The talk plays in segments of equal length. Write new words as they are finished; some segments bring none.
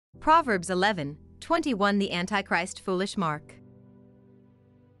Proverbs 11:21 The Antichrist foolish mark.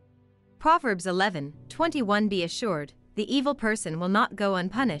 Proverbs 11:21 Be assured, the evil person will not go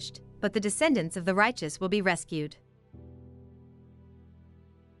unpunished, but the descendants of the righteous will be rescued.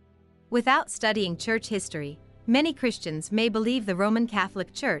 Without studying church history, many Christians may believe the Roman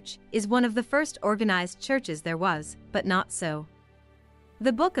Catholic Church is one of the first organized churches there was, but not so.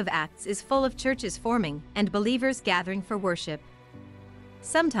 The book of Acts is full of churches forming and believers gathering for worship.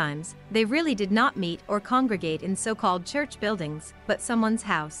 Sometimes, they really did not meet or congregate in so-called church buildings, but someone's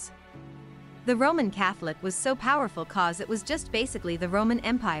house. The Roman Catholic was so powerful cause it was just basically the Roman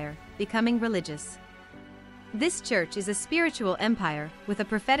Empire, becoming religious. This church is a spiritual empire, with a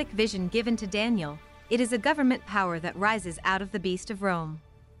prophetic vision given to Daniel. It is a government power that rises out of the beast of Rome.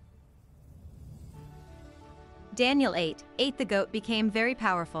 Daniel 8:8 The goat became very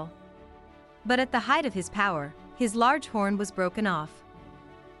powerful. But at the height of his power, his large horn was broken off.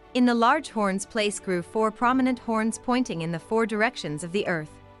 In the large horn's place grew 4 prominent horns pointing in the 4 directions of the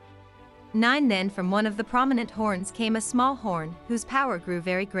earth. 9 Then from one of the prominent horns came a small horn, whose power grew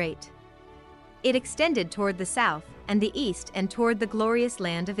very great. It extended toward the south and the east and toward the glorious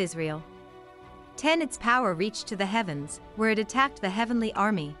land of Israel. 10 Its power reached to the heavens, where it attacked the heavenly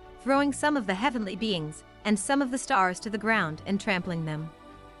army, throwing some of the heavenly beings and some of the stars to the ground and trampling them.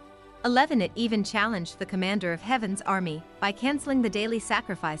 11 It even challenged the commander of heaven's army by canceling the daily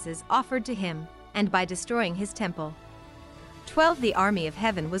sacrifices offered to him and by destroying his temple. 12 The army of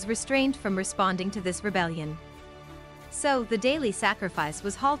heaven was restrained from responding to this rebellion. So the daily sacrifice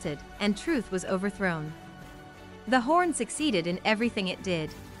was halted and truth was overthrown. The horn succeeded in everything it did.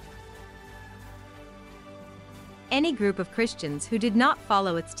 Any group of Christians who did not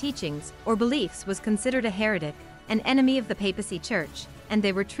follow its teachings or beliefs was considered a heretic, an enemy of the papacy church, and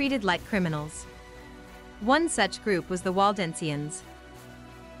they were treated like criminals. One such group was the Waldensians.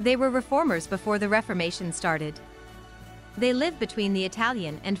 They were reformers before the Reformation started. They lived between the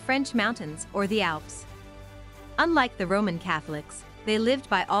Italian and French mountains or the Alps. Unlike the Roman Catholics, they lived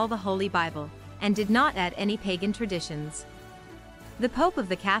by all the Holy Bible and did not add any pagan traditions. The Pope of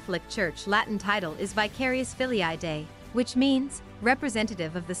the Catholic Church Latin title is Vicarius Filii Dei, which means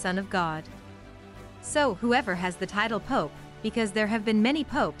representative of the Son of God. So whoever has the title Pope, because there have been many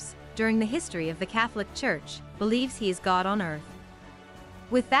popes during the history of the Catholic Church, believes he is God on earth.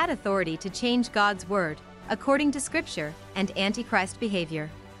 With that authority to change God's word, according to Scripture, and Antichrist behavior.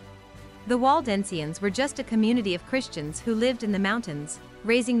 The Waldensians were just a community of Christians who lived in the mountains,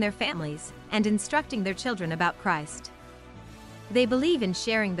 raising their families, and instructing their children about Christ. They believe in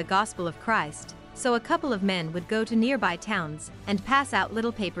sharing the gospel of Christ, so a couple of men would go to nearby towns and pass out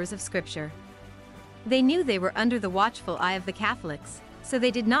little papers of Scripture. They knew they were under the watchful eye of the Catholics, so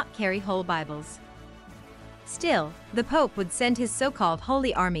they did not carry whole Bibles. Still, the Pope would send his so-called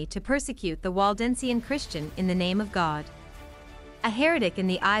Holy Army to persecute the Waldensian Christian in the name of God. A heretic in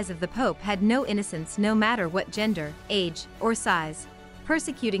the eyes of the Pope had no innocence no matter what gender, age, or size.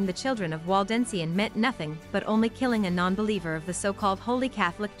 Persecuting the children of Waldensian meant nothing but only killing a non-believer of the so-called Holy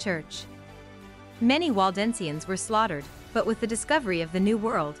Catholic Church. Many Waldensians were slaughtered, but with the discovery of the New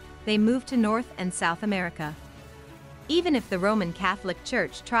World, they moved to North and South America. Even if the Roman Catholic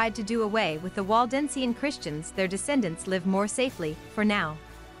Church tried to do away with the Waldensian Christians, their descendants live more safely, for now.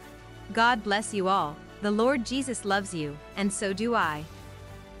 God bless you all. The Lord Jesus loves you, and so do I.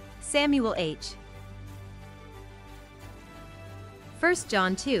 Samuel H. 1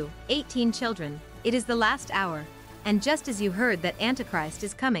 John 2:18 Children, it is the last hour, and just as you heard that Antichrist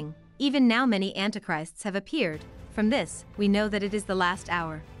is coming, even now many Antichrists have appeared. From this, we know that it is the last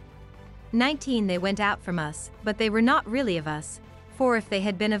hour. 19 They went out from us, but they were not really of us, for if they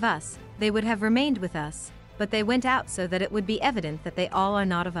had been of us, they would have remained with us, but they went out so that it would be evident that they all are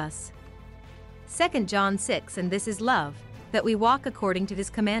not of us. 2 John 6 And this is love, that we walk according to his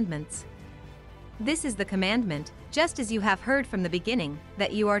commandments. This is the commandment, just as you have heard from the beginning,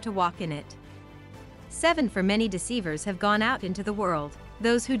 that you are to walk in it. 7 For many deceivers have gone out into the world,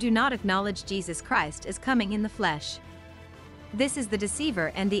 those who do not acknowledge Jesus Christ as coming in the flesh. This is the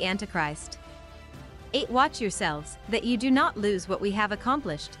deceiver and the Antichrist. 8 Watch yourselves, that you do not lose what we have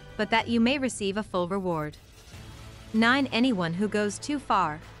accomplished, but that you may receive a full reward. 9 Anyone who goes too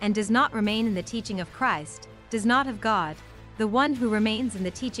far and does not remain in the teaching of Christ does not have God. The one who remains in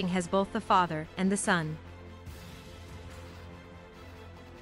the teaching has both the Father and the Son.